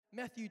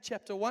Matthew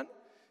chapter 1,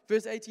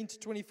 verse 18 to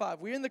 25.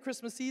 We're in the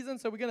Christmas season,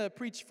 so we're going to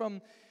preach from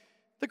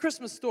the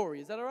Christmas story.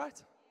 Is that all right?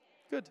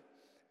 Good.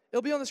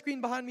 It'll be on the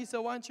screen behind me,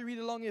 so why don't you read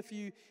along if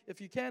you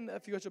can,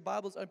 if you got your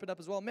Bibles open up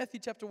as well. Matthew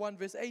chapter 1,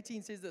 verse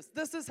 18 says this.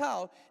 This is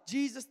how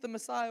Jesus the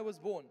Messiah was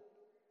born.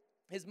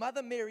 His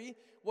mother Mary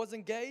was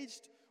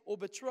engaged or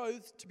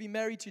betrothed to be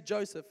married to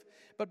Joseph.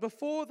 But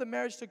before the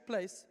marriage took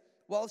place,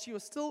 while she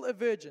was still a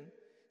virgin,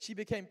 she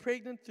became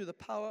pregnant through the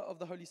power of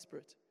the Holy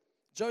Spirit.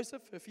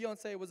 Joseph, her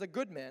fiancé, was a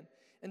good man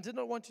and did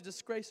not want to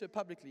disgrace her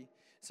publicly,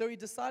 so he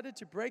decided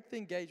to break the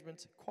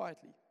engagement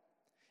quietly.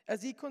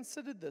 As he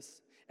considered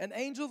this, an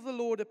angel of the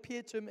Lord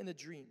appeared to him in a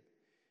dream.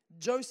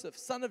 Joseph,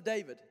 son of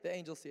David, the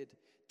angel said,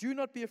 do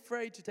not be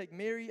afraid to take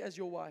Mary as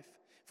your wife,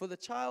 for the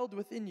child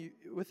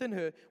within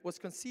her was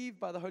conceived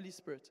by the Holy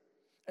Spirit.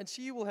 And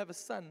she will have a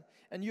son,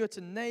 and you are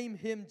to name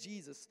him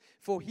Jesus,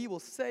 for he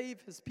will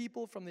save his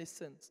people from their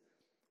sins.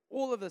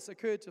 All of this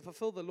occurred to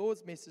fulfill the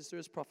Lord's message to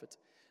his prophet.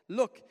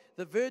 Look,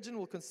 the virgin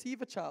will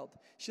conceive a child.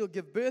 She'll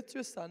give birth to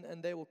a son,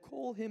 and they will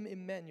call him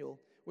Emmanuel,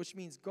 which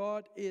means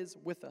God is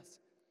with us.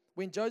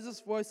 When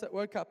Joseph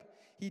woke up,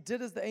 he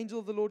did as the angel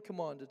of the Lord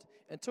commanded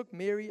and took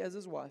Mary as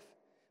his wife.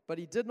 But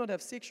he did not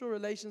have sexual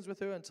relations with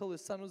her until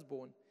his son was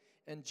born,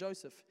 and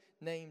Joseph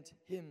named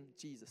him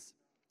Jesus.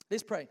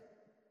 Let's pray.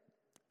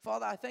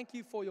 Father, I thank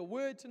you for your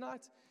word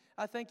tonight.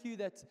 I thank you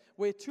that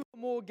where two or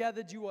more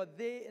gathered, you are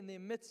there in their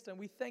midst. And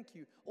we thank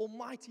you,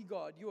 Almighty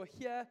God, you are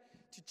here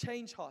to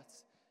change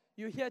hearts.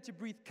 You're here to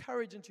breathe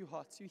courage into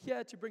hearts. You're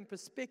here to bring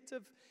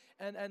perspective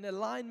and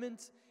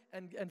alignment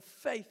and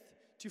faith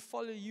to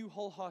follow you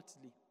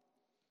wholeheartedly.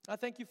 I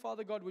thank you,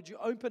 Father God, would you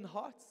open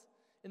hearts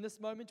in this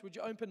moment? Would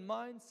you open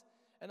minds?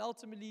 And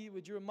ultimately,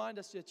 would you remind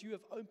us that you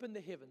have opened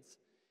the heavens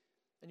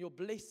and your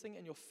blessing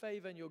and your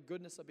favor and your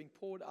goodness are being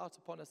poured out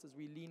upon us as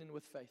we lean in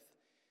with faith.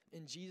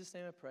 In Jesus'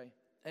 name I pray.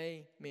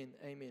 Amen,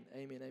 amen,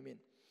 amen, amen.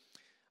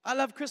 I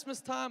love Christmas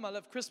time. I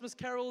love Christmas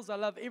carols. I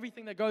love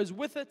everything that goes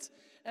with it.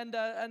 And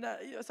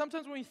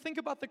sometimes when you think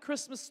about the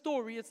Christmas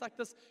story, it's like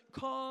this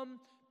calm,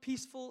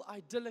 peaceful,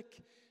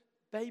 idyllic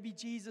baby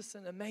Jesus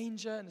in a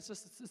manger, and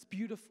it's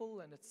beautiful,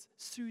 and it's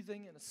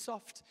soothing, and it's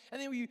soft.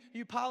 And then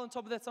you pile on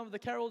top of that some of the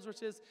carols,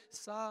 which is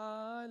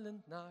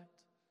Silent Night.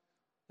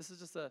 This is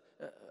just a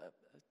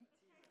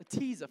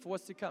teaser for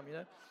what's to come, you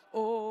know.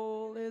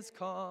 All is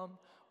calm,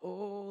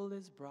 all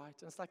is bright.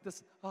 And it's like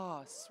this,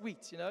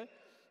 sweet, you know.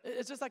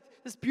 It's just like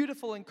this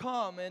beautiful and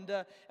calm, and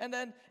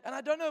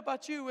I don't know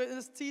about you. In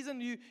this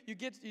season, you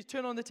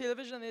turn on the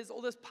television, and there's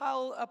all this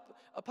pile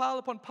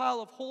upon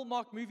pile of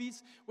Hallmark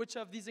movies, which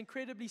have these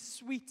incredibly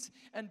sweet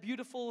and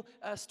beautiful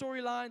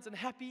storylines and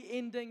happy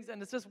endings,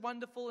 and it's just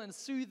wonderful and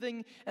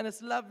soothing and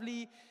it's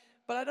lovely.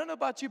 But I don't know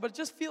about you, but it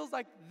just feels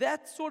like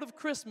that sort of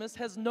Christmas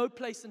has no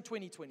place in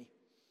 2020.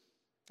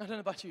 I don't know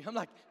about you. I'm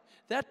like,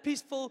 that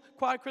peaceful,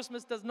 quiet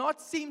Christmas does not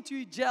seem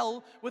to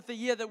gel with the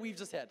year that we've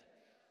just had.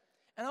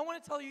 And I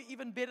want to tell you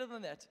even better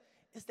than that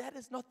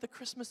is not the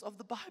Christmas of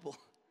the Bible.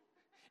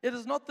 It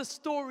is not the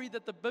story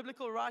that the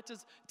biblical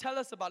writers tell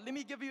us about. Let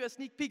me give you a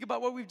sneak peek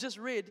about what we've just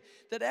read,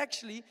 that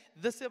actually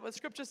this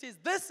scripture says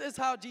this is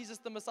how Jesus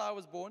the Messiah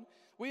was born.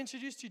 We're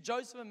introduced to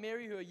Joseph and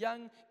Mary, who are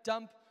young,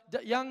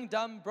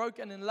 dumb,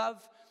 broken in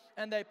love,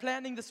 and they're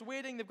planning this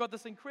wedding. They've got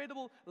this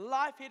incredible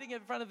life heading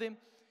in front of them.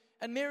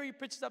 And Mary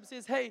pitches up and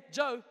says, hey,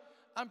 Joe,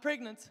 I'm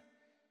pregnant.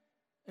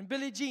 And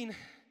Billie Jean,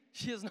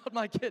 she is not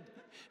my kid.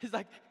 He's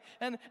like,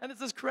 and it's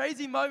this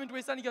crazy moment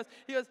where suddenly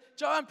he goes,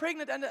 Joe, I'm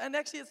pregnant, and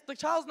actually the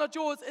child's not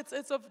yours,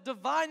 it's of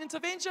divine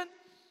intervention.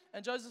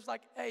 And Joseph's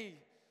like, hey,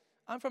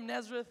 I'm from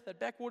Nazareth, that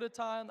backwater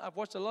town. I've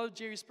watched a lot of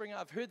Jerry Springer.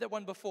 I've heard that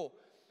one before.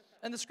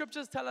 And the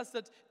scriptures tell us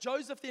that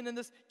Joseph then, in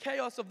this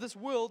chaos of this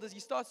world, as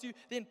he starts to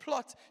then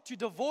plot to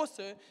divorce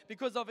her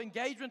because of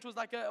engagement,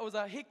 was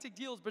a hectic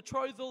deal, it was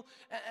betrothal.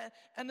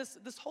 And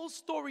this whole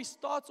story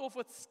starts off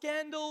with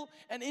scandal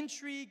and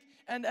intrigue.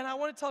 And I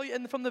want to tell you,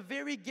 and from the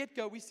very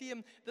get-go, we see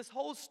this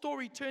whole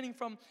story turning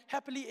from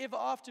happily ever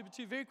after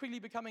to very quickly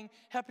becoming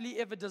happily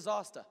ever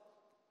disaster.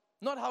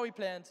 Not how he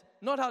planned,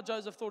 not how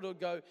Joseph thought it would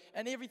go,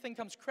 and everything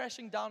comes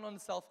crashing down on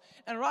itself.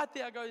 And right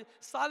there I go,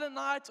 silent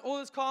night, all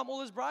is calm,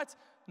 all is bright.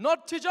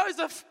 Not to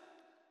Joseph.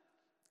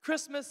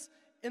 Christmas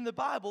in the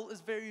Bible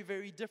is very,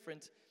 very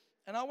different.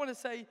 And I want to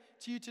say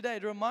to you today,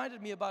 it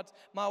reminded me about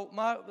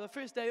the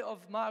first day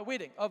of my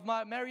wedding, of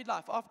my married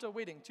life, after a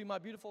wedding to my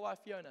beautiful wife,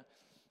 Fiona.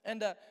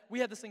 And we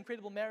had this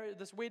incredible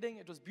this wedding.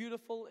 It was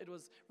beautiful. It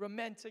was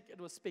romantic. It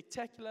was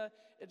spectacular.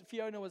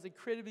 Fiona was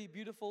incredibly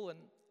beautiful, and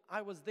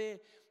I was there.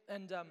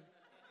 And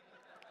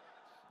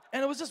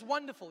it was just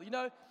wonderful, you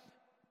know.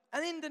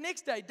 And then the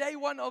next day, day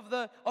one of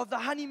the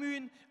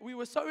honeymoon, we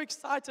were so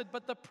excited.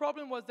 But the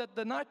problem was that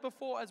the night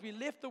before, as we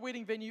left the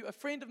wedding venue, a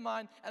friend of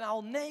mine, and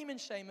I'll name and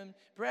shame him,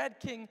 Brad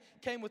King,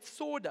 came with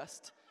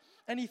sawdust.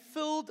 And he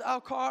filled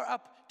our car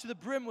up to the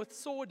brim with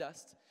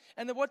sawdust.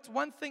 And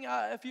one thing,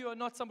 if you are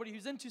not somebody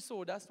who's into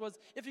sawdust, was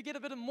if you get a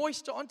bit of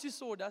moisture onto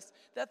sawdust,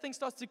 that thing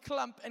starts to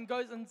clump and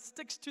goes and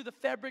sticks to the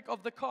fabric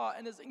of the car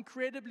and is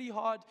incredibly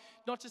hard,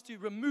 not just to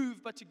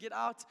remove, but to get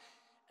out.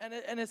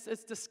 And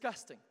it's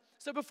disgusting.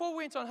 So before we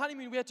went on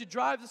honeymoon, we had to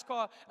drive this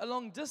car a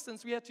long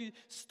distance. We had to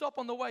stop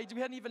on the way. We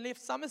hadn't even left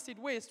Somerset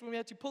West when we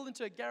had to pull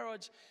into a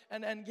garage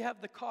and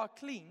have the car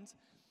cleaned.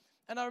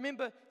 And I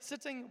remember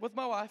sitting with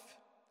my wife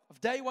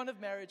of day one of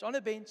marriage on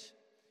a bench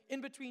in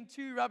between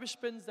two rubbish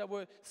bins that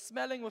were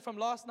smelling from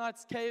last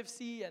night's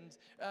KFC and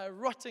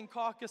rotting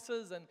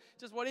carcasses and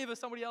just whatever,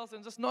 somebody else,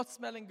 and just not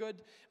smelling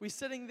good. We're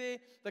sitting there,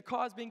 the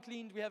car's being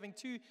cleaned, we're having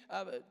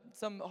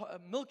some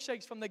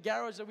milkshakes from the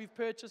garage that we've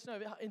purchased,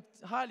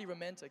 highly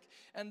romantic.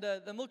 And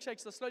the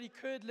milkshakes are slowly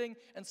curdling,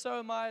 and so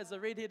am I as a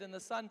redhead in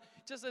the sun.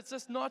 It's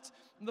just not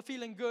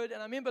feeling good.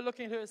 And I remember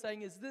looking at her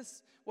saying, is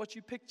this what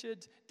you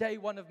pictured day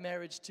one of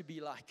marriage to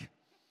be like?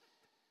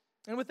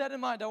 And with that in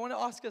mind, I want to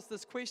ask us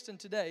this question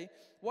today.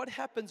 What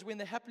happens when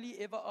the happily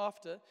ever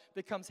after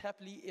becomes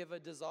happily ever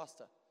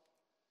disaster?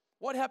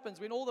 What happens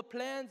when all the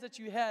plans that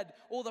you had,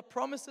 all the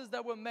promises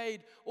that were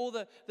made, all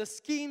the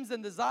schemes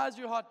and desires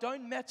of your heart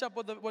don't match up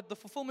with the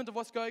fulfillment of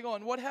what's going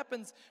on? What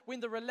happens when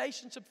the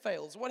relationship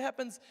fails? What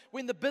happens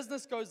when the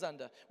business goes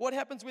under? What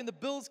happens when the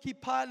bills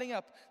keep piling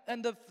up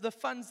and the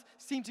funds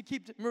seem to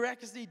keep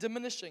miraculously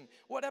diminishing?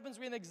 What happens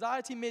when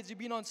anxiety meds you've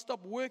been on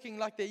stop working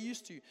like they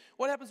used to?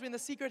 What happens when the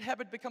secret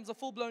habit becomes a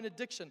full-blown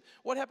addiction?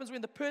 What happens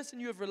when the person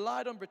you have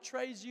relied on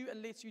betrays you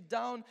and lets you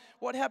down?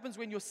 What happens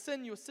when your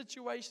sin, your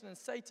situation, and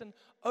Satan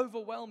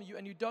overwhelm you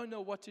and you don't know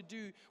what to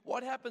do?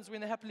 What happens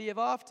when the happily ever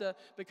after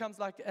becomes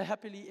like a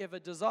happily ever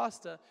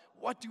disaster?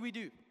 What do we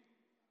do?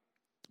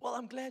 Well,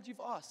 I'm glad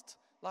you've asked,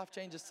 Life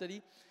Changes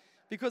City,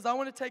 because I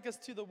want to take us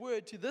to the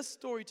Word, to this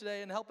story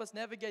today, and help us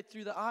navigate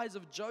through the eyes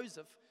of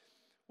Joseph,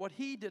 what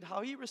he did,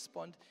 how he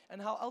responded, and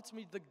how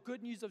ultimately the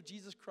good news of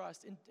Jesus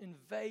Christ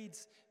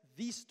invades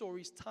these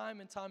stories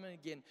time and time and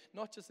again,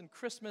 not just in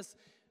Christmas,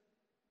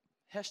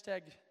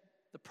 hashtag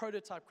the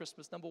prototype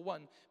Christmas, number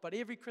one, but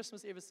every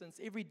Christmas ever since,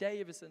 every day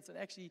ever since, and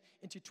actually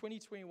into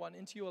 2021,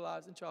 into your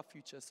lives, into our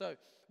future. So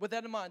with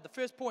that in mind, the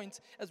first point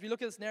as we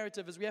look at this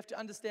narrative is we have to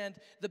understand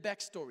the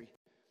backstory.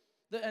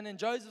 And in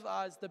Joseph's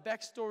eyes, the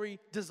backstory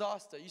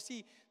disaster. You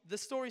see, the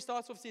story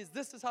starts off, says,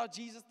 this is how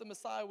Jesus the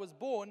Messiah was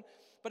born.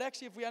 But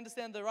actually, if we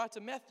understand the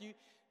writer Matthew,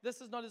 this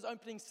is not his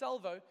opening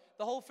salvo.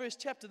 The whole first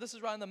chapter, this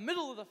is right in the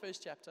middle of the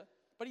first chapter.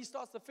 But he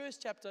starts the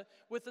first chapter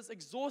with this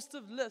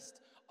exhaustive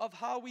list of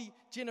how we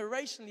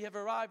generationally have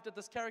arrived at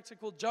this character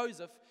called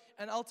Joseph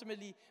and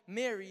ultimately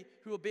Mary,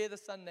 who will bear the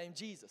son named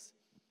Jesus.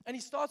 And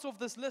he starts off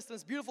this list, and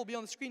it's beautiful, be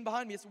on the screen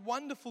behind me. It's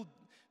wonderful,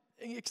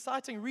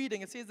 exciting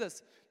reading. It says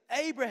this: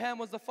 Abraham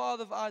was the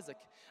father of Isaac.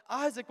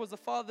 Isaac was the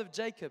father of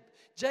Jacob.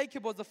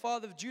 Jacob was the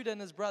father of Judah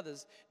and his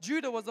brothers.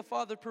 Judah was the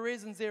father of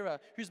Perez and Zerah,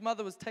 whose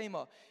mother was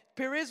Tamar.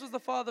 Perez was the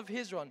father of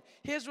Hezron.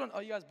 Hezron,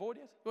 are you guys bored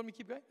yet? You want me to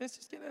keep going? Let's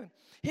just get in.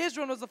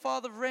 Hezron was the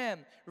father of Ram.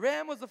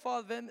 Ram was the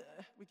father of,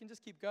 we can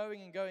just keep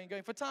going and going and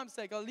going. For time's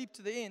sake, I'll leap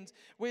to the end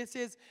where it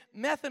says,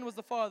 Mathan was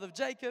the father of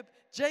Jacob.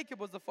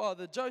 Jacob was the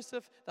father of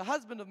Joseph, the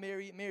husband of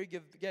Mary. Mary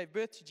gave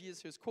birth to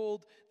Jesus, who is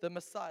called the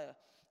Messiah.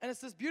 And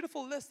it's this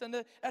beautiful list,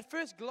 and at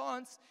first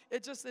glance,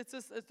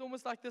 it's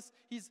almost like this.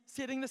 He's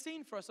setting the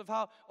scene for us of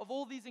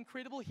all these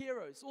incredible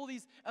heroes, all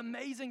these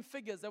amazing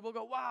figures that will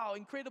go, wow,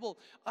 incredible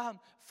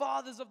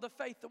fathers of the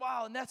faith,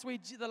 wow, and that's where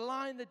the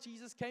line that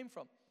Jesus came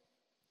from.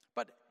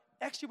 But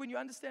actually, when you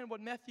understand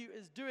what Matthew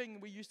is doing,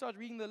 when you start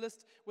reading the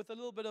list with a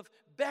little bit of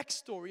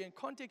backstory and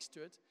context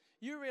to it,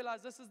 you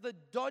realize this is the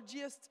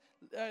dodgiest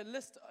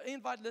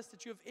invite list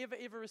that you have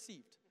ever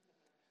received.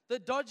 The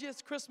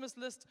dodgiest Christmas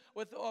list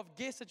of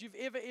guests that you've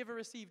ever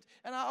received.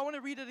 And I want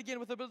to read it again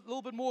with a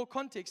little bit more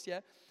context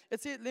here. It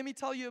said, let me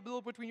tell you a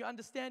little bit when you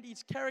understand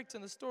each character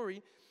in the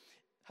story.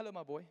 Hello,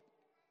 my boy.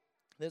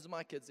 There's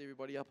my kids,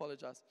 everybody. I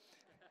apologize.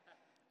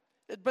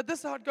 But this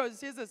is how it goes. It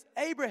says this: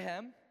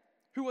 Abraham,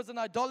 who was an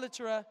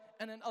idolater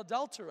and an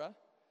adulterer,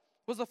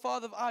 was the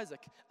father of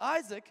Isaac.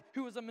 Isaac,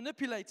 who was a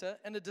manipulator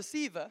and a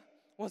deceiver,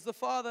 was the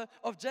father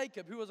of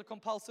Jacob, who was a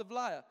compulsive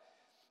liar.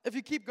 If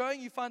you keep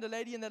going, you find a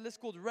lady in that list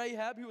called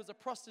Rahab, who was a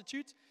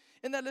prostitute.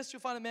 In that list, you'll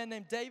find a man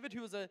named David,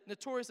 who was a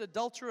notorious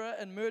adulterer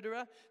and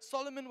murderer.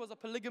 Solomon was a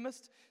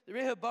polygamist.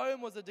 Rehoboam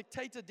was a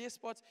dictator,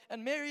 despot.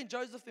 And Mary and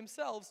Joseph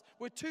themselves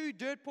were two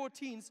dirt-poor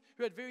teens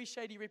who had very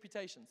shady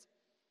reputations.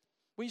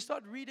 When you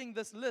start reading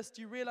this list,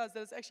 you realize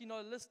that it's actually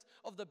not a list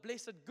of the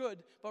blessed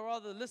good, but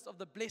rather a list of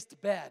the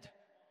blessed bad.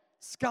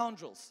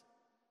 Scoundrels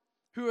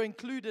who are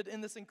included in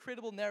this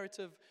incredible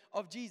narrative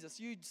of Jesus.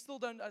 I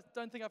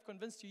don't think I've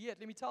convinced you yet.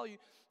 Let me tell you,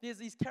 there's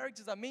these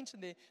characters I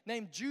mentioned there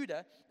named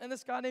Judah, and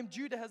this guy named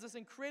Judah has this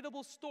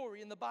incredible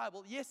story in the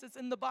Bible. Yes, it's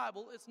in the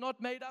Bible. It's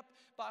not made up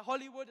by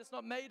Hollywood. It's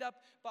not made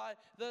up by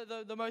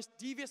the most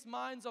devious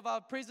minds of our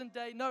present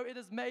day. No, it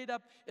is made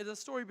up. It is a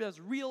story that is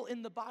real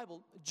in the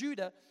Bible.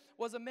 Judah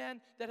was a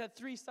man that had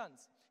 3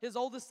 sons. His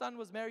oldest son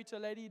was married to a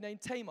lady named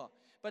Tamar.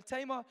 But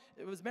Tamar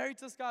was married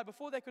to this guy.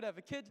 Before they could have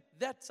a kid,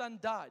 that son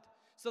died.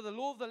 So the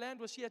law of the land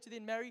was she had to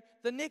then marry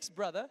the next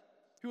brother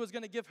who was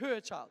going to give her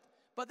a child.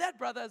 But that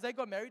brother, as they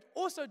got married,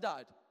 also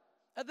died.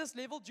 At this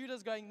level,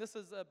 Judah's going, this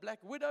is a black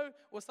widow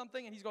or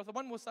something, and he's got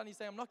one more son. He's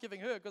saying, I'm not giving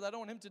her because I don't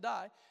want him to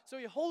die. So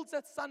he holds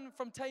that son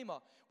from Tamar,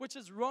 which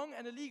is wrong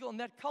and illegal in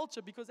that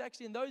culture, because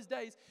actually in those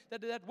days,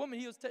 that woman,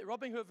 he was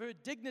robbing her of her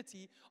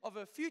dignity, of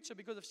her future,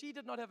 because if she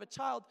did not have a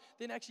child,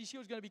 then actually she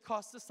was going to be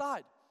cast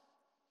aside.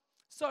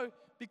 So,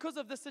 because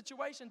of this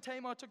situation,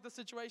 Tamar took the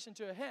situation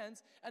to her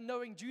hands, and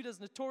knowing Judah's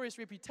notorious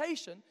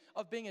reputation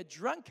of being a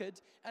drunkard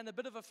and a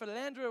bit of a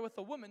philanderer with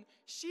a woman,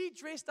 she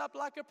dressed up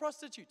like a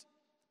prostitute.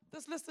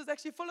 This list is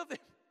actually full of them.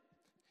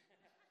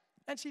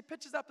 And she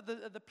pitches up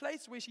at the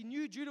place where she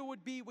knew Judah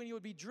would be when he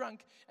would be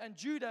drunk, and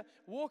Judah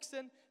walks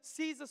in,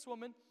 sees this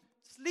woman,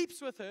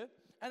 sleeps with her,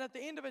 and at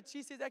the end of it,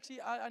 she says,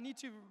 actually, I need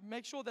to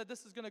make sure that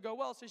this is going to go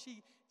well. So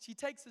she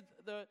takes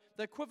the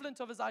equivalent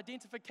of his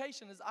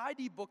identification, his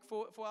ID book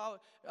for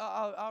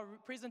our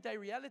present-day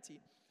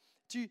reality,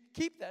 to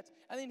keep that.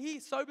 And then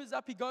he sobers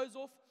up, he goes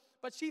off,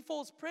 but she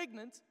falls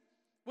pregnant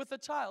with a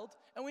child.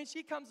 And when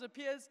she comes and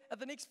appears at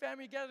the next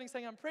family gathering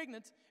saying, I'm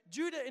pregnant,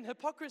 Judah, in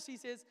hypocrisy,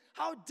 says,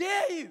 how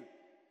dare you?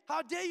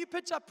 How dare you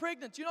pitch up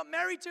pregnant? You're not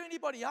married to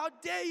anybody. How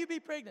dare you be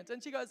pregnant?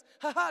 And she goes,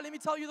 let me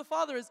tell you the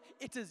father is,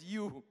 it is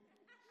you.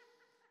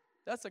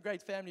 That's a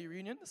great family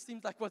reunion. It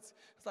seems like it's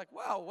like,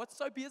 wow, what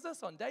soapy is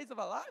this on? Days of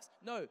Our Lives?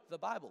 No, the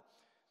Bible.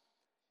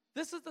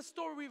 This is the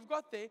story we've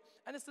got there,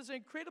 and it's this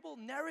incredible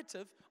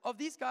narrative of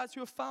these guys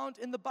who are found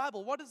in the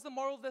Bible. What is the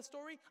moral of their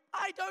story?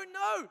 I don't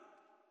know.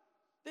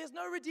 There's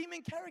no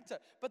redeeming character,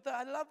 but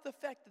I love the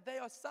fact that they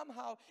are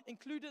somehow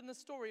included in the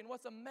story. And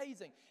what's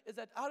amazing is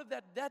that out of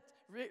that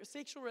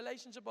sexual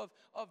relationship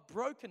of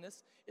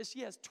brokenness, is she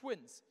has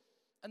twins.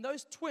 And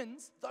those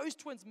twins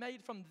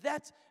made from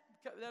that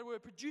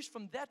produced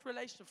from that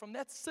relationship, from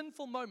that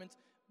sinful moment,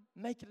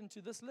 make it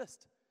into this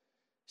list.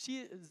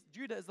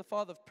 Judah is the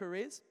father of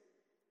Perez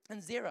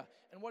and Zerah.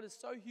 And what is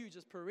so huge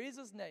is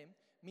Perez's name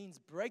means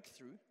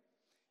breakthrough,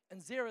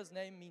 and Zerah's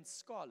name means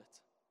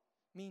scarlet,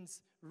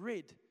 means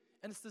red.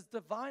 And it's this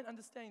divine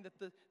understanding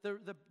that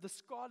the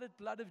scarlet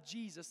blood of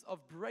Jesus,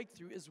 of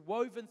breakthrough, is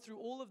woven through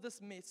all of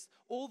this mess,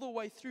 all the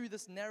way through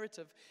this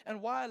narrative.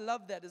 And why I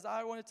love that is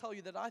I want to tell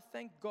you that I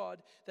thank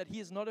God that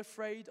He is not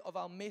afraid of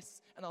our mess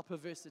and our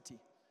perversity.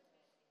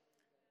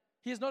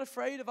 He is not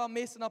afraid of our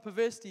mess and our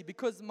perversity,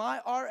 because my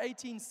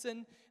R18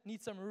 sin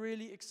needs some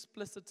really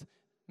explicit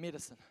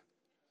medicine.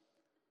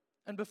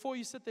 And before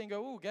you sit there and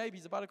go, oh, Gabe,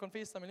 he's about to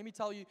confess something, let me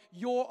tell you,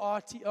 your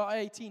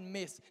R18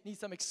 mess needs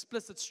some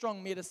explicit,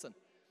 strong medicine.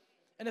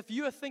 And if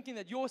you are thinking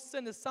that your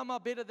sin is somehow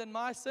better than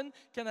my sin,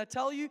 can I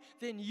tell you,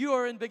 then you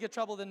are in bigger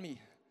trouble than me.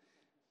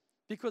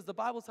 Because the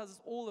Bible says us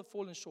all have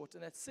fallen short,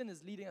 and that sin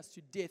is leading us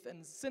to death.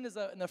 And sin is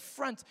an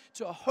affront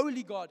to a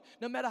holy God.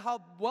 No matter how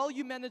well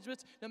you manage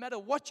it, no matter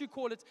what you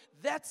call it,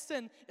 that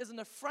sin is an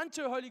affront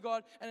to a holy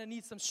God, and it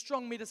needs some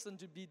strong medicine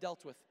to be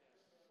dealt with.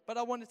 But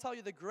I want to tell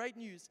you the great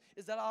news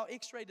is that our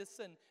X-rated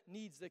sin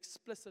needs the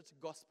explicit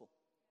gospel.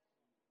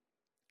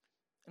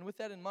 And with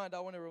that in mind, I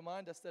want to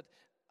remind us that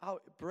our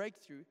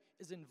breakthrough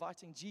is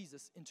inviting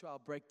Jesus into our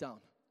breakdown.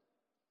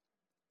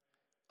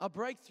 Our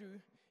breakthrough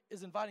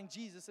is inviting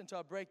Jesus into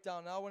our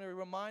breakdown. And I want to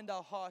remind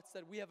our hearts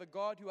that we have a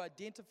God who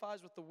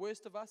identifies with the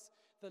worst of us,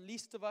 the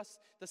least of us,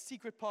 the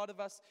secret part of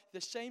us, the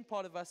shame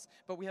part of us,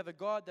 but we have a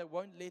God that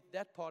won't let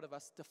that part of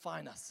us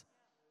define us.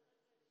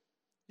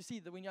 You see,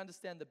 that when you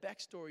understand the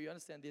backstory, you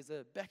understand there's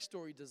a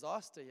backstory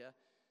disaster here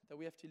that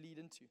we have to lead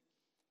into.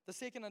 The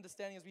second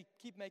understanding, as we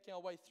keep making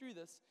our way through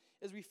this,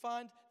 is we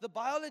find the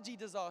biology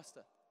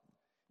disaster.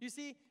 You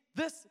see,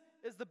 this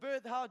is the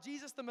birth, how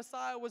Jesus the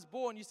Messiah was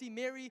born. You see,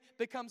 Mary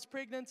becomes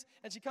pregnant,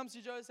 and she comes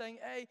to Joseph saying,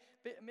 hey,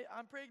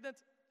 I'm pregnant.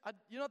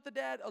 You're not the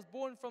dad. I was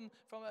born from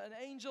an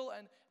angel.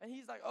 And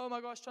he's like, oh my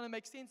gosh, trying to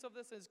make sense of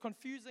this. It's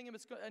confusing him.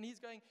 And he's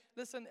going,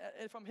 listen,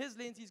 from his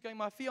lens, he's going,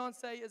 my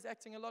fiance is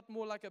acting a lot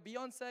more like a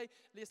Beyonce,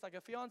 less like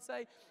a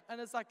fiance. And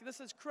it's like,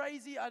 this is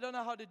crazy. I don't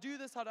know how to do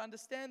this, how to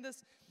understand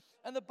this.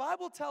 And the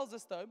Bible tells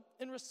us, though,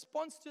 in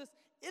response to this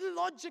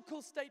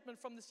illogical statement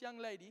from this young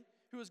lady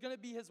who was going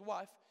to be his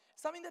wife,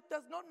 something that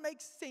does not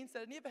make sense, that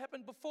had never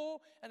happened before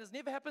and has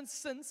never happened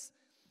since,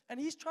 and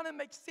he's trying to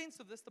make sense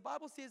of this. The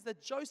Bible says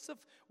that Joseph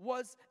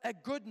was a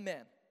good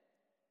man.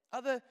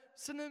 Other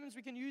synonyms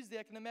we can use there,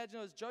 I can imagine,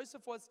 is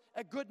Joseph was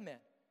a good man,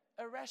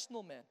 a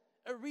rational man,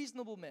 a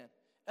reasonable man,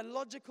 a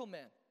logical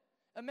man.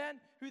 A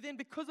man who then,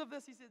 because of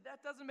this, he said,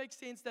 that doesn't make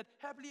sense, that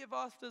happily ever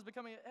after is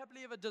becoming a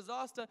happily ever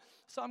disaster,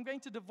 so I'm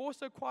going to divorce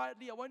her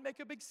quietly. I won't make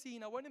a big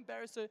scene. I won't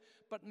embarrass her,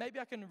 but maybe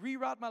I can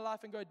reroute my life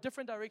and go a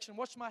different direction,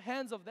 wash my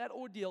hands of that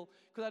ordeal,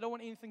 because I don't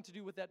want anything to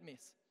do with that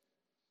mess.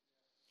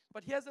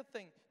 But here's the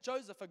thing.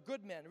 Joseph, a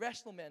good man,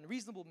 rational man,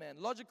 reasonable man,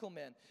 logical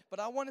man.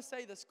 But I want to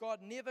say this, God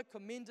never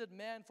commended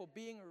man for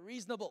being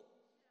reasonable.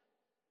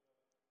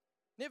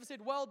 Never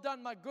said, well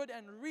done, my good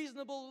and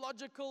reasonable,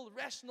 logical,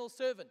 rational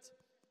servant.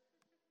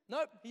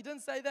 Nope, he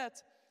didn't say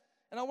that.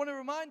 And I want to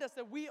remind us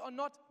that we are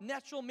not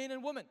natural men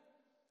and women.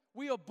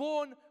 We are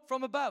born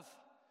from above.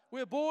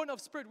 We're born of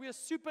spirit. We are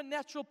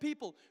supernatural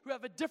people who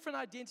have a different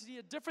identity,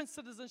 a different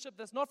citizenship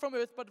that's not from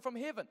earth, but from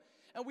heaven.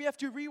 And we have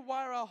to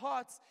rewire our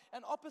hearts.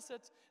 And often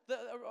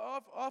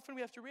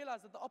we have to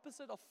realize that the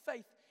opposite of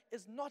faith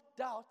is not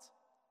doubt,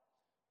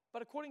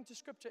 but according to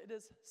Scripture, it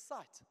is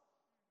sight.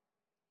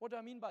 What do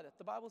I mean by that?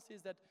 The Bible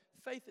says that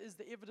faith is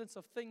the evidence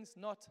of things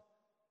not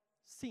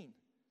seen.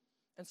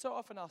 And so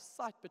often our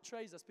sight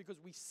betrays us because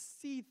we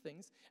see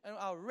things and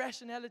our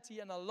rationality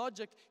and our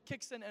logic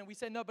kicks in and we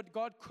say, no, but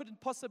God couldn't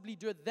possibly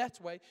do it that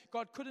way.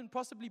 God couldn't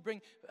possibly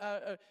bring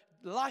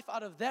life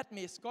out of that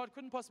mess. God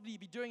couldn't possibly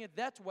be doing it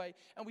that way.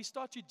 And we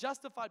start to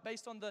justify it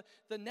based on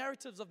the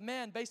narratives of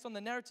man, based on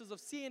the narratives of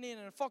CNN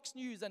and Fox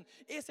News and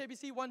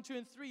SABC 1, 2,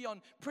 and 3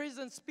 on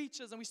president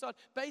speeches. And we start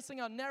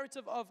basing our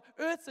narrative of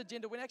earth's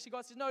agenda when actually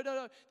God says, no,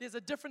 there's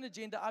a different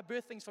agenda. I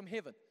birth things from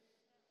heaven.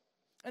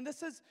 And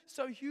this is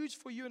so huge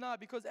for you and I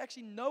because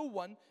actually no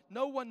one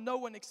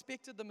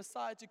expected the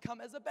Messiah to come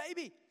as a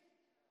baby.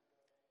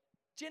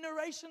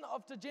 Generation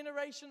after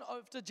generation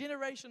after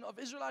generation of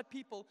Israelite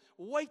people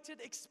waited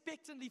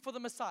expectantly for the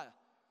Messiah.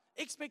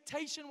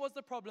 Expectation was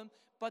the problem,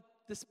 but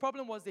this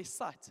problem was their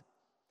sight.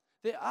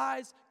 Their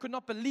eyes could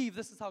not believe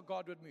this is how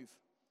God would move.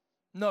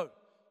 No,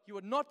 He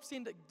would not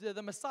send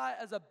the Messiah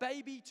as a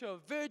baby to a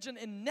virgin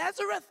in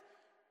Nazareth.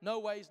 No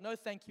ways, no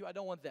thank you, I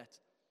don't want that.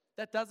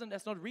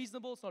 That's not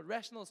reasonable, it's not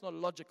rational, it's not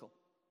logical.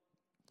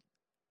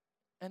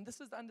 And this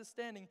is the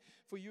understanding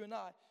for you and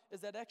I,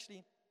 is that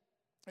actually,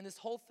 in this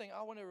whole thing,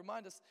 I want to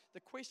remind us,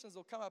 the questions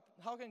will come up.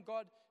 How can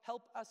God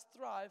help us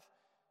thrive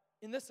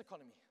in this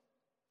economy?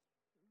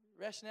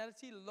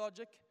 Rationality,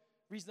 logic,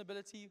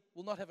 reasonability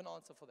will not have an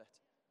answer for that.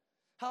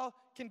 How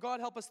can God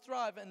help us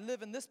thrive and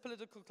live in this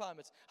political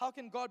climate? How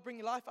can God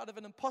bring life out of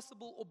an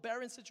impossible or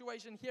barren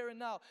situation here and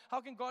now?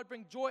 How can God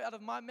bring joy out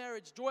of my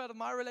marriage, joy out of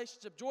my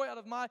relationship, joy out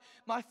of my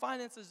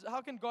finances? How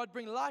can God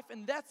bring life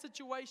in that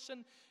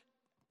situation?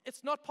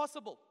 It's not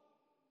possible.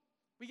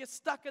 We get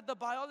stuck at the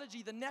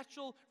biology, the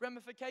natural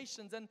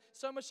ramifications, and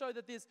so much so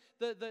that there's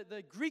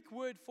the Greek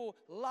word for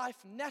life,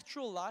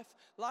 natural life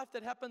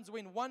that happens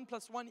when 1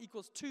 + 1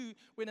 = 2,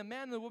 when a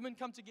man and a woman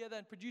come together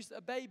and produce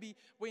a baby,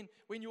 when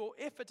your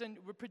effort and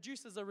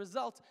produces a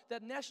result.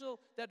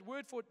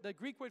 The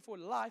Greek word for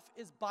life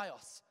is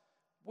bios,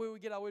 where we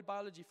get our word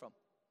biology from,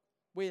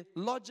 where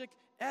logic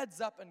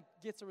adds up and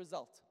gets a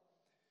result.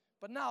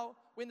 But now,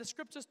 when the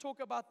Scriptures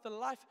talk about the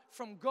life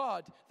from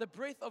God, the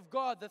breath of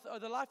God,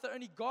 the life that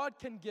only God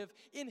can give,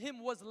 in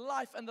Him was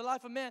life and the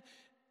life of man,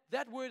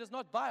 that word is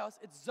not bios,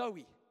 it's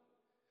Zoe.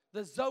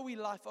 The Zoe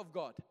life of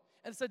God.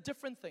 And it's a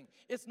different thing.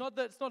 It's not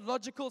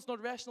logical, it's not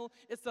rational,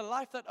 it's the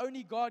life that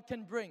only God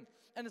can bring.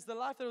 And it's the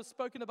life that was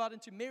spoken about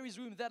into Mary's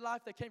womb, that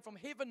life that came from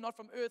heaven, not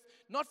from earth,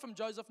 not from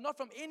Joseph, not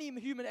from any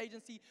human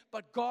agency,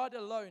 but God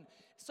alone.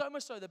 So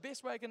much so, the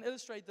best way I can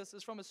illustrate this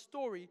is from a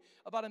story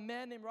about a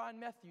man named Ryan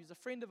Matthews, a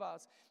friend of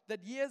ours,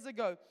 that years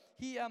ago,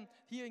 he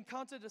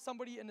encountered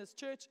somebody in his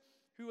church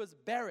who was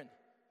barren.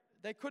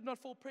 They could not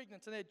fall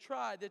pregnant, and they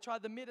tried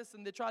the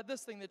medicine, they tried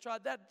this thing, they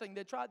tried that thing,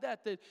 they tried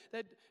that,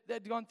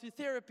 they'd gone through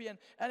therapy, and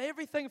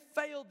everything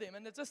failed them,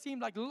 and it just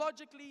seemed like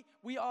logically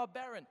we are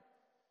barren.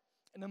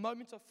 In a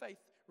moment of faith,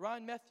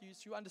 Ryan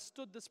Matthews, who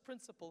understood this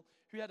principle,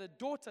 who had a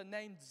daughter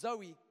named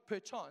Zoe,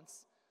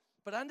 perchance,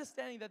 but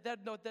understanding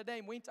that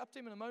name, went up to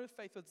him in a moment of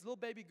faith with this little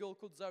baby girl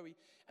called Zoe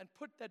and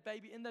put that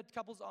baby in that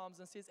couple's arms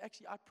and says,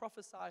 actually, I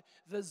prophesy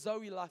the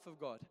Zoe life of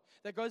God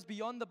that goes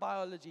beyond the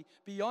biology,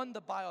 beyond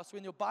the bios.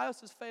 When your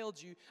bios has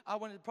failed you, I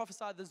want to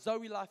prophesy the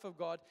Zoe life of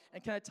God.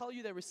 And can I tell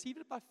you, they received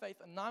it by faith,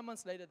 and 9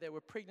 months later, they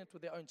were pregnant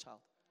with their own child.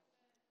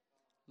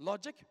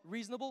 Logic,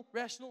 reasonable,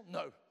 rational?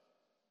 No.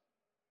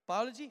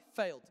 Biology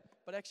failed.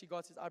 But actually,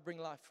 God says, I bring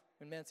life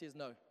when man says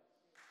no.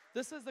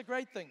 This is the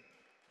great thing.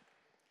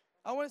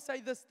 I want to say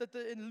this, that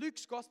in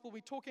Luke's gospel,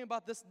 we're talking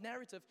about this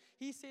narrative.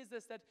 He says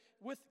this, that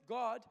with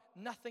God,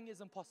 nothing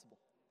is impossible.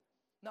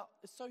 Now,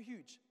 it's so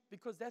huge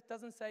because that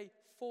doesn't say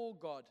for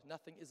God,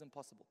 nothing is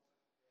impossible.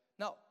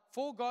 Now,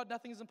 for God,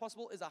 nothing is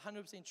impossible is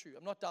 100% true.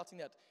 I'm not doubting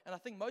that. And I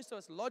think most of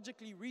us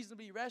logically,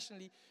 reasonably,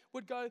 rationally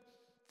would go,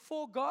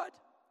 for God,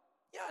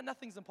 yeah,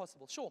 nothing's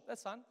impossible. Sure,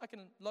 that's fine. I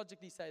can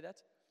logically say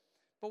that.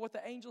 But what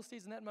the angel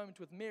says in that moment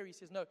with Mary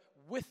says, no,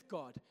 with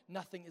God,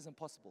 nothing is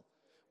impossible.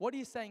 What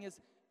he's saying is,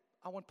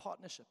 I want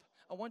partnership.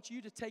 I want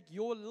you to take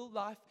your little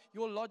life,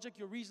 your logic,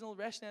 your reasonable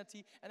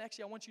rationality, and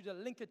actually I want you to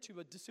link it to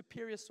a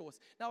superior source.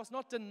 Now, it's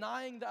not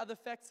denying the other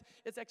facts.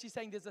 It's actually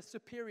saying there's a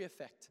superior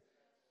fact.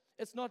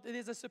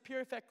 There's a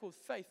superior fact called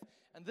faith,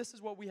 and this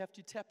is what we have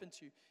to tap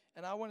into.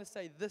 And I want to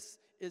say this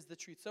is the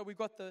truth. So we've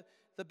got the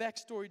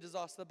backstory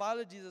disaster, the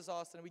biology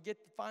disaster, and we get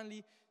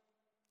finally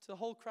to the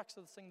whole crux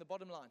of the thing, the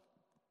bottom line.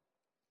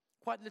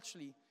 Quite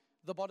literally,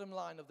 the bottom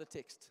line of the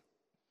text.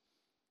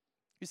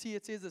 You see,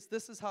 it says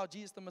this is how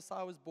Jesus the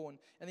Messiah was born.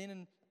 And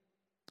then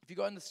if you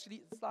go on the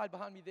slide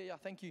behind me there, yeah,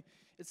 thank you.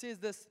 It says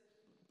this.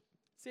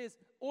 It says,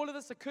 all of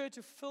this occurred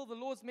to fulfill the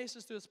Lord's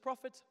message to his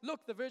prophet.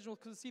 Look, the virgin will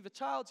conceive a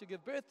child, she'll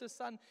give birth to a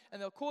son,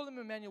 and they'll call him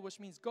Emmanuel, which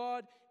means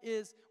God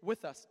is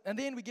with us. And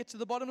then we get to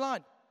the bottom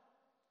line,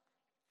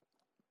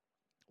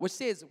 which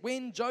says,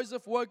 when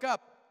Joseph woke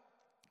up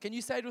Can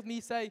you say it with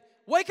me? Say,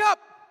 wake up!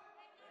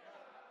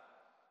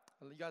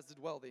 Well, you guys did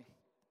well there.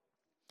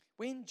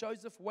 When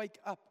Joseph woke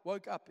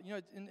up, you know,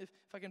 if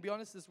I can be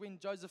honest, is when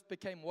Joseph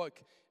became woke.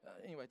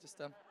 Anyway,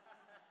 just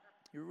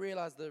you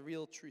realize the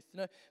real truth, you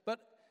know. But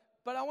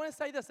I want to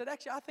say this, that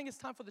actually I think it's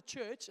time for the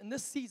church in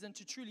this season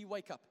to truly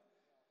wake up.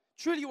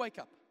 Truly wake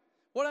up.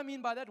 What I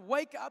mean by that,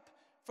 wake up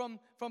from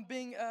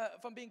being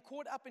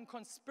caught up in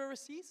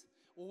conspiracies.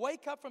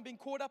 Wake up from being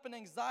caught up in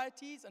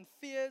anxieties and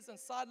fears and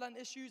sideline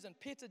issues and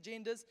pet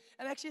agendas.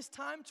 And actually, it's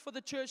time for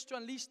the church to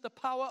unleash the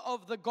power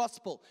of the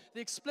gospel,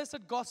 the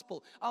explicit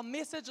gospel. Our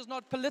message is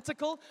not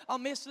political. Our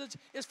message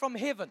is from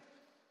heaven.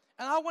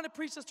 And I want to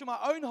preach this to my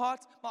own heart,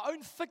 my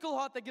own fickle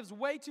heart that gives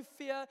way to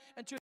fear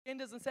and to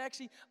agendas, and say,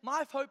 actually,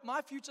 my hope,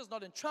 my future is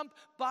not in Trump,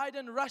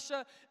 Biden,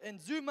 Russia, in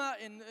Zuma,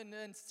 in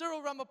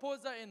Cyril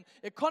Ramaphosa, in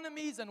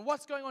economies and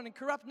what's going on in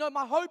corrupt. No,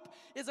 my hope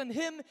is in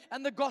him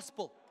and the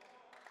gospel.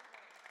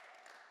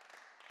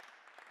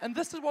 And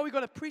this is what we've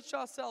got to preach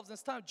ourselves. And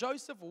it's time.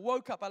 Joseph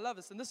woke up. I love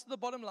this. And this is the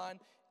bottom line.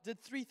 Did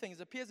three things.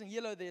 It appears in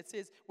yellow there. It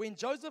says, when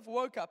Joseph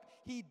woke up,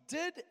 he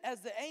did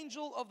as the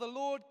angel of the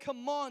Lord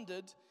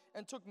commanded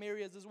and took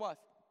Mary as his wife.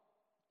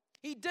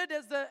 He did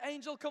as the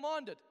angel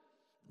commanded.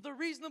 The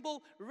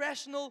reasonable,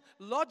 rational,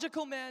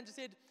 logical man just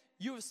said,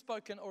 you have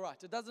spoken. All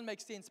right. It doesn't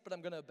make sense, but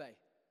I'm going to obey.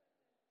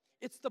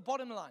 It's the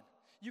bottom line.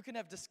 You can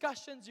have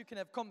discussions. You can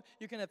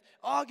have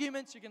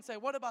arguments. You can say,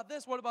 what about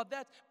this? What about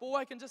that? But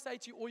I can just say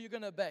to you, or you're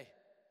going to obey.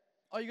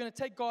 Are you going to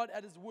take God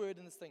at His word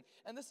in this thing?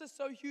 And this is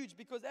so huge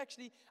because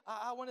actually,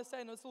 I want to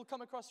say, and this will come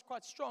across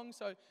quite strong,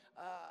 so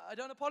I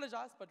don't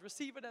apologize, but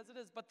receive it as it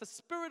is. But the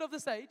spirit of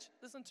this age,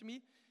 listen to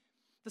me,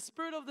 the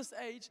spirit of this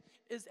age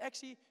is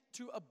actually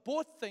to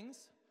abort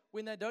things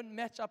when they don't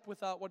match up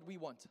with what we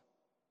want.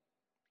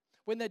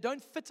 When they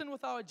don't fit in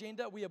with our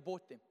agenda, we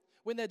abort them.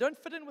 When they don't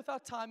fit in with our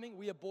timing,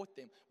 we abort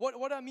them.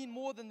 What I mean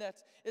more than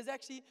that is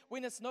actually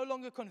when it's no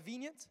longer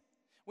convenient,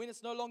 when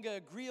it's no longer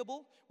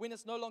agreeable, when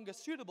it's no longer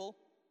suitable,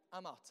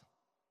 I'm out.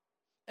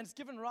 And it's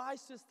given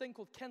rise to this thing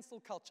called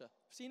cancel culture.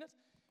 Seen it?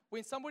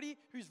 When somebody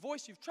whose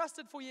voice you've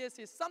trusted for years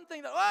says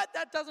something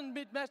that doesn't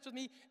match with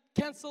me,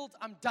 canceled,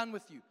 I'm done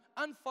with you.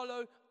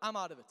 Unfollow, I'm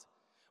out of it.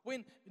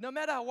 When no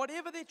matter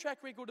whatever their track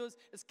record is,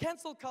 it's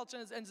cancel culture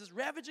and is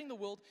ravaging the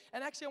world.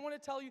 And actually, I want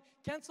to tell you,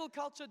 cancel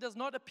culture does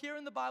not appear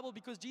in the Bible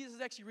because Jesus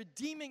is actually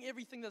redeeming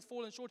everything that's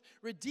fallen short,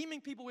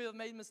 redeeming people who have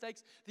made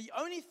mistakes. The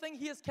only thing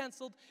He has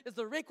canceled is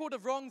the record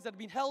of wrongs that have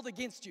been held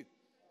against you.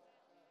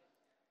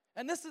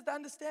 And this is the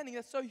understanding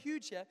that's so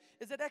huge here,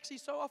 is that actually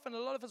so often a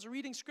lot of us are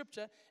reading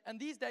scripture, and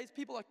these days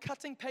people are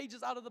cutting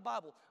pages out of the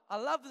Bible. I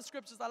love the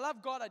scriptures, I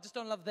love God, I just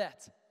don't love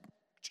that.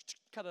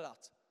 Cut it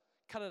out,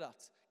 cut it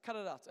out, cut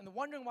it out. And they're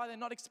wondering why they're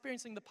not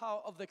experiencing the power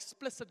of the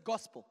explicit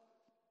gospel.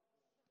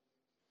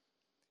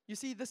 You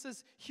see, this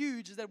is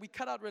huge, is that we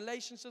cut out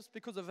relationships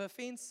because of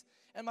offense.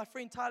 And my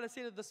friend Tyler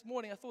said it this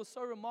morning, I thought it was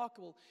so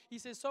remarkable. He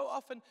says so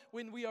often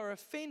when we are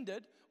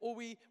offended or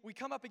we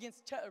come up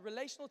against a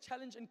relational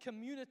challenge in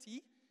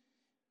community,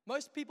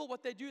 most people,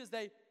 what they do is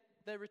they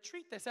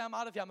retreat. They say, I'm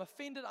out of here. I'm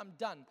offended. I'm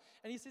done.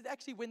 And he says,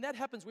 actually, when that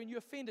happens, when you're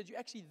offended, you're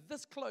actually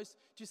this close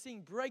to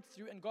seeing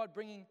breakthrough and God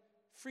bringing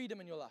freedom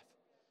in your life.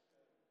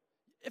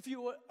 If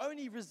you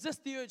only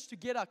resist the urge to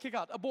get out, kick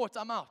out, abort,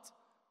 I'm out,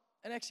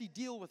 and actually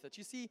deal with it.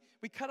 You see,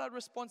 we cut out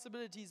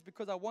responsibilities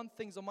because I want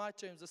things on my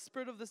terms. The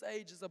spirit of this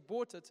age is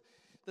abort it.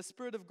 The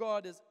spirit of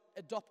God is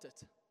adopt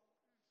it.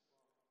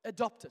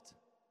 Adopt it.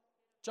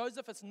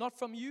 Joseph, it's not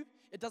from you.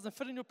 It doesn't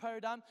fit in your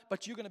paradigm,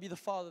 but you're going to be the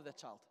father of that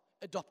child.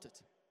 Adopt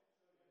it.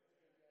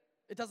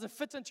 It doesn't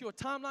fit into your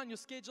timeline, your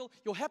schedule,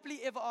 your happily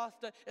ever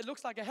after. It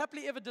looks like a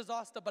happily ever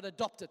disaster, but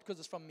adopt it because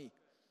it's from me.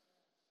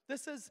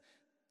 This is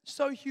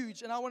so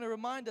huge, and I want to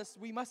remind us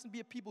we mustn't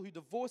be a people who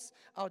divorce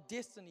our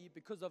destiny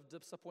because of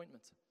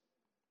disappointment.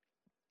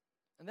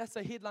 And that's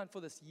a headline for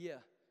this year.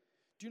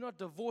 Do not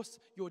divorce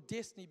your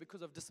destiny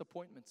because of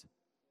disappointment.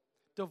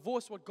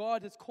 Divorce what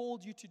God has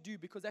called you to do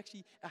because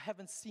actually I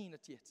haven't seen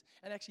it yet.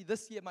 And actually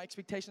this year my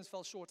expectations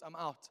fell short. I'm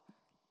out.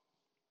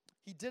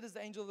 He did as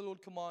the angel of the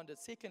Lord commanded.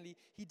 Secondly,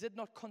 he did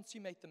not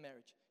consummate the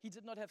marriage. He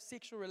did not have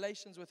sexual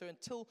relations with her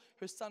until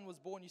her son was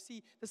born. You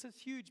see, this is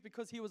huge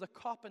because he was a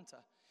carpenter.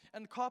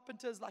 And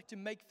carpenters like to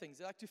make things.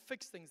 They like to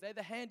fix things. They're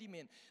the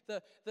handymen.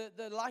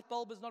 The light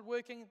bulb is not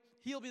working.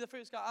 He'll be the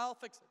first guy. I'll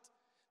fix it.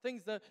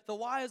 The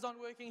wires aren't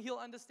working, he'll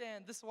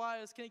understand. This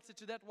wire is connected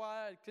to that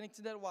wire,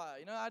 connected to that wire.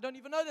 You know, I don't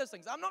even know those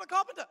things. I'm not a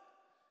carpenter.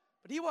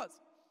 But he was.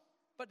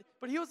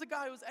 But he was the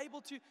guy who was able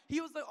to, he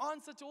was the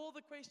answer to all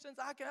the questions.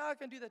 I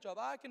can do that job.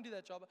 I can do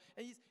that job.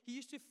 And he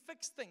used to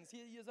fix things.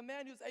 He was a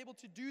man who was able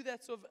to do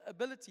that sort of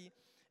ability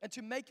and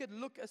to make it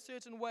look a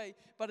certain way.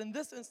 But in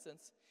this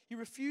instance, he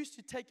refused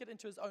to take it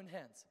into his own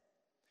hands.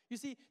 You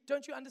see,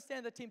 don't you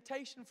understand the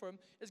temptation for him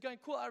is going,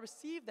 cool, I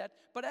received that,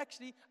 but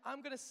actually,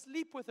 I'm going to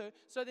sleep with her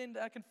so then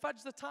I can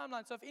fudge the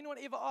timeline. So if anyone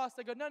ever asks,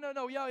 they go,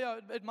 no, yeah,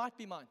 it might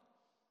be mine.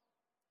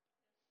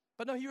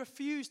 But no, he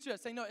refused to,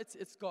 saying, no,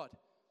 it's God.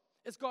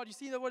 It's God. You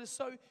see that what is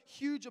so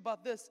huge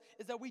about this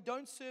is that we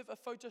don't serve a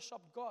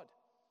photoshopped God.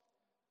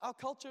 Our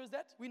culture is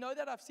that. We know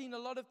that. I've seen a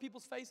lot of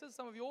people's faces,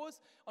 some of yours,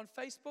 on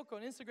Facebook,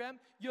 on Instagram.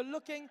 You're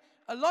looking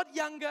a lot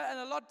younger and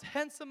a lot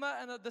handsomer,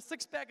 and the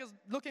six-pack is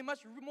looking much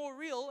more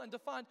real and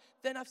defined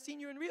than I've seen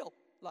you in real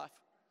life.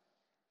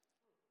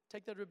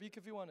 Take that rebuke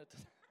if you want it.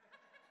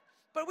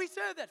 But we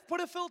serve that. Put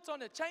a filter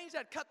on it. Change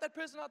that. Cut that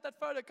person out, that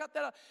photo. Cut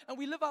that out. And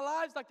we live our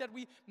lives like that.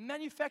 We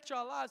manufacture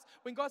our lives.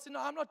 When God said, no,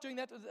 I'm not doing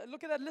that.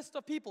 Look at that list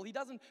of people. He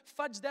doesn't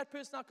fudge that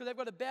person out because they've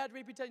got a bad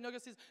reputation. No,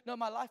 God says, no,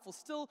 my life will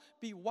still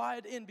be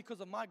wired in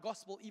because of my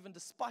gospel, even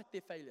despite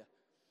their failure.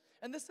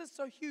 And this is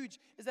so huge,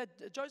 is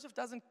that Joseph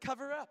doesn't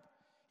cover up.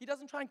 He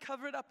doesn't try and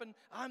cover it up and,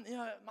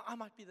 I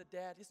might be the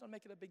dad. He's not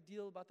making a big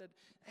deal about that.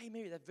 Hey,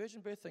 Mary, that virgin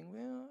birth thing,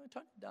 well,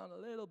 tone it down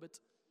a little bit.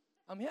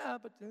 I'm here,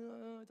 but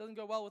it doesn't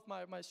go well with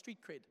my street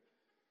cred.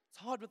 It's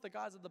hard with the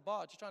guys at the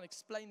bar to try and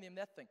explain them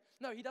that thing.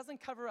 No, he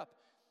doesn't cover up.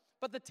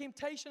 But the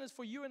temptation is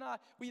for you and I,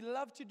 we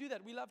love to do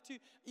that. We love to,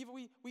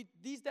 even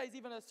these days,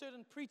 even a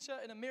certain preacher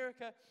in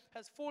America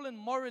has fallen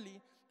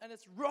morally, and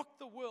it's rocked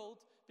the world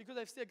because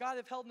they've seen a guy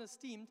they've held and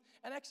esteemed.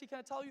 And actually, can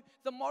I tell you,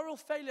 the moral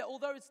failure,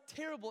 although it's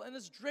terrible and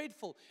it's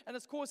dreadful and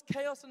it's caused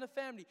chaos in the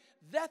family,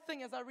 that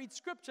thing, as I read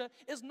scripture,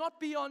 is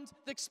not beyond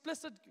the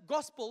explicit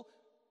gospel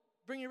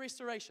bringing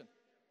restoration.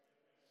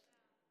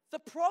 The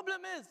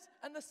problem is,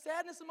 and the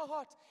sadness in my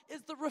heart,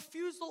 is the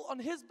refusal on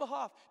his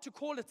behalf to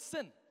call it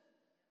sin.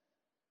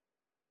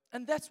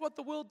 And that's what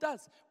the world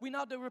does. We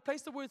now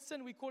replace the word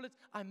sin, we call it,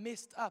 I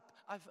messed up.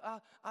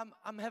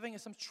 I'm having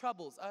some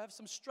troubles. I have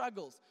some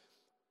struggles.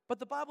 But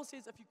the Bible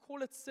says if you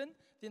call it sin,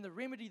 then the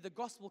remedy, the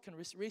gospel, can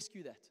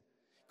rescue that.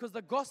 Because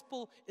the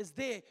gospel is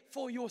there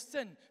for your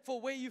sin, for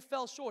where you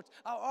fell short.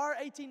 Our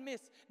R18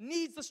 mess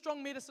needs the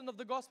strong medicine of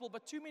the gospel,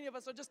 but too many of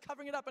us are just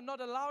covering it up and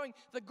not allowing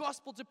the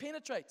gospel to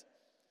penetrate.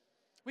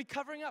 We're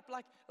covering up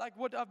like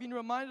what I've been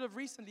reminded of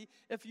recently.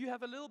 If you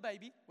have a little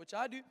baby, which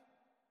I do,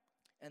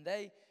 and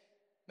they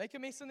make a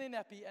mess in their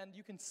nappy, and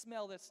you can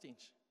smell that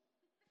stench.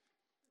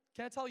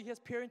 Can I tell you, here's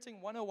Parenting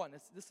 101.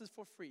 This is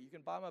for free. You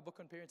can buy my book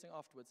on parenting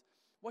afterwards.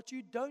 What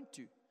you don't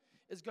do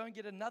is go and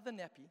get another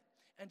nappy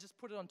and just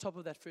put it on top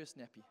of that first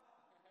nappy.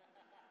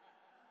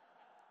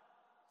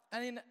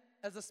 And then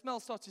as the smell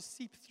starts to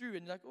seep through,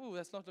 and you're like, oh,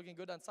 that's not looking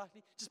good,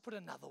 unsightly, just put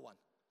another one.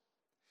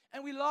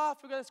 And we laugh,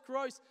 we go, that's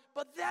gross.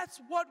 But that's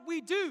what we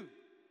do.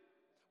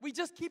 We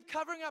just keep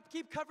covering up,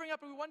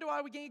 and we wonder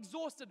why we're getting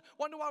exhausted,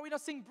 wonder why we're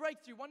not seeing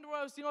breakthrough, wonder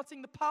why we're not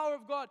seeing the power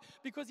of God,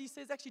 because he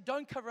says, actually,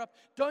 don't cover up,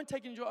 don't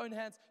take it into your own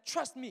hands,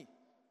 trust me.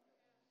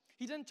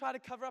 He didn't try to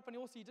cover up, and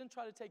he didn't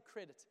try to take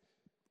credit.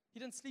 He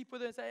didn't sleep with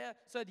her and say, yeah.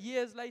 So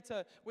years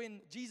later, when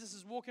Jesus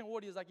is walking on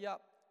water, he was like, yeah,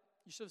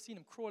 you should have seen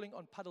him crawling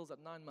on puddles at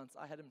 9 months.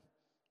 I had him.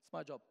 It's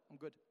my job. I'm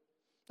good.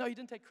 No, he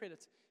didn't take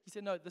credit. He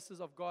said, no, this is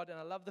of God. And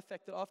I love the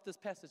fact that after this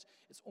passage,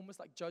 it's almost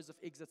like Joseph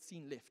exits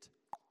scene left.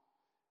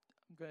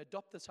 I'm going to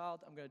adopt this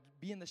child. I'm going to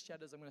be in the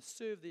shadows. I'm going to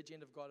serve the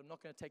agenda of God. I'm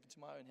not going to take it to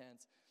my own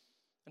hands.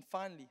 And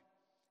finally,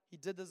 he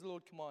did as the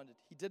Lord commanded.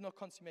 He did not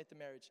consummate the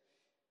marriage.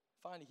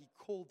 Finally, he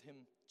called him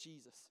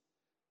Jesus.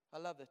 I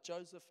love that.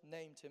 Joseph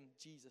named him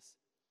Jesus.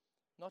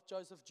 Not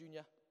Joseph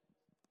Jr.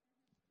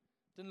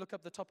 Didn't look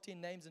up the top 10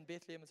 names in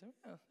Bethlehem and say,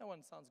 oh, that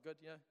one sounds good.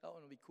 That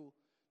one will be cool.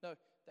 No,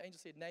 the angel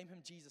said, name him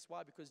Jesus.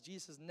 Why? Because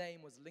Jesus'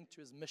 name was linked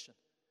to his mission.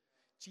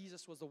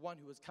 Jesus was the one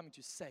who was coming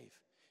to save.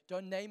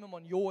 Don't name him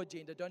on your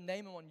agenda. Don't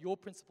name him on your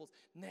principles.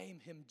 Name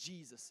him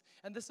Jesus.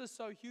 And this is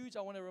so huge.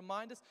 I want to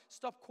remind us,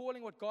 stop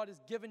calling what God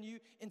has given you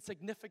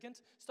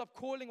insignificant. Stop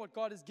calling what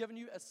God has given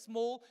you as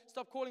small.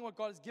 Stop calling what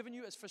God has given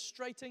you as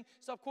frustrating.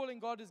 Stop calling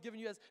God has given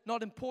you as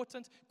not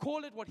important.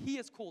 Call it what he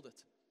has called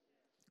it.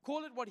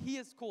 Call it what he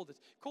has called it.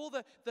 Call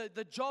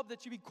the job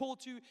that you've been called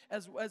to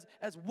as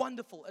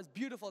wonderful, as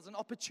beautiful, as an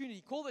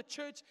opportunity. Call the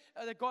church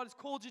that God has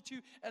called you to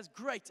as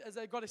great, as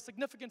they've got a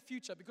significant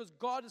future, because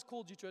God has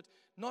called you to it,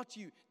 not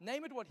you.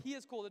 Name it what he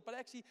has called it, but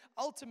actually,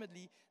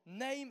 ultimately,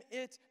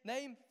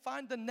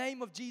 find the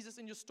name of Jesus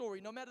in your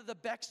story. No matter the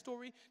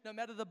backstory, no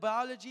matter the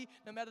biology,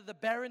 no matter the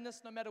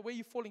barrenness, no matter where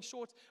you're falling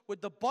short,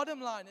 what the bottom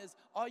line is,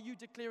 are you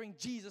declaring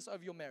Jesus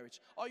over your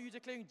marriage? Are you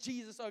declaring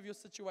Jesus over your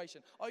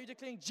situation? Are you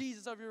declaring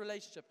Jesus over your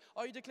relationship?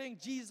 Are you declaring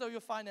Jesus over your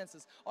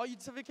finances? Are you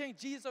declaring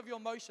Jesus over your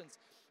emotions?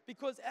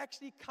 Because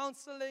actually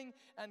counseling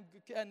and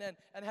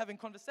having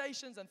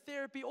conversations and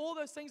therapy, all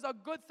those things are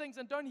good things,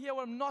 and don't hear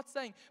what I'm not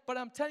saying. But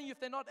I'm telling you, if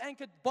they're not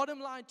anchored, bottom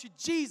line, to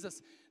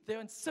Jesus,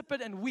 they're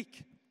insipid and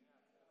weak.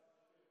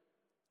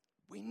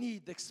 We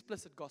need the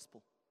explicit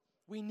gospel.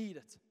 We need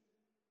it.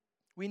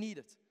 We need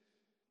it.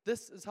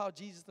 This is how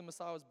Jesus the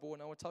Messiah was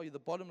born. I want to tell you, the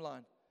bottom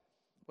line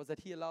was that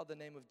he allowed the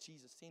name of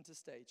Jesus center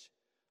stage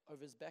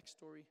over his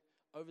backstory,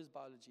 over his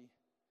biology,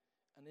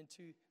 and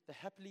into the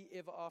happily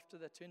ever after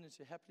that turned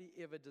into happily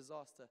ever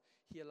disaster.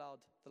 He allowed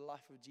the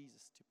life of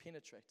Jesus to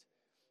penetrate.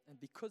 And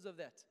because of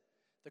that,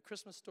 the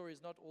Christmas story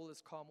is not all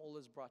as calm, all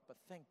as bright, but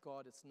thank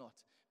God it's not,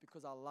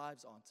 because our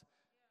lives aren't.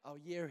 Our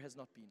year has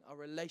not been. Our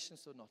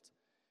relations are not.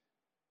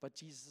 But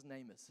Jesus'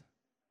 name is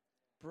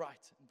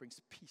bright and brings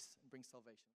peace and brings salvation.